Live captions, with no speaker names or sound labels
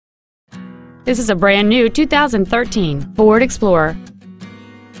This is a brand new 2013 Ford Explorer.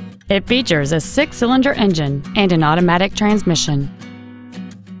 It features a 6-cylinder engine and an automatic transmission.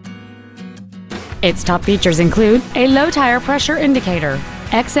 Its top features include a low tire pressure indicator,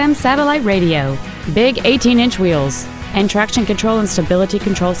 XM satellite radio, big 18-inch wheels, and traction control and stability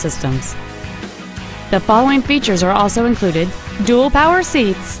control systems. The following features are also included: dual power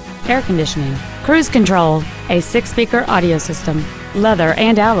seats, air conditioning, cruise control, a 6-speaker audio system, leather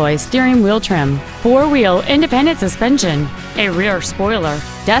and alloy steering wheel trim, 4-wheel independent suspension, a rear spoiler,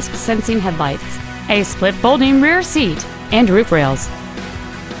 dusk sensing headlights, a split folding rear seat, and roof rails.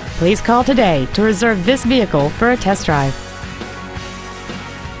 Please call today to reserve this vehicle for a test drive.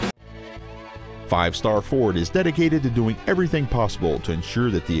 Five Star Ford is dedicated to doing everything possible to ensure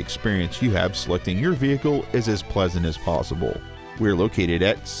that the experience you have selecting your vehicle is as pleasant as possible. We're located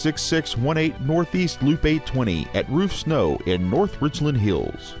at 6618 Northeast Loop 820 at Roof Snow in North Richland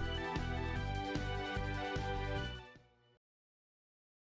Hills.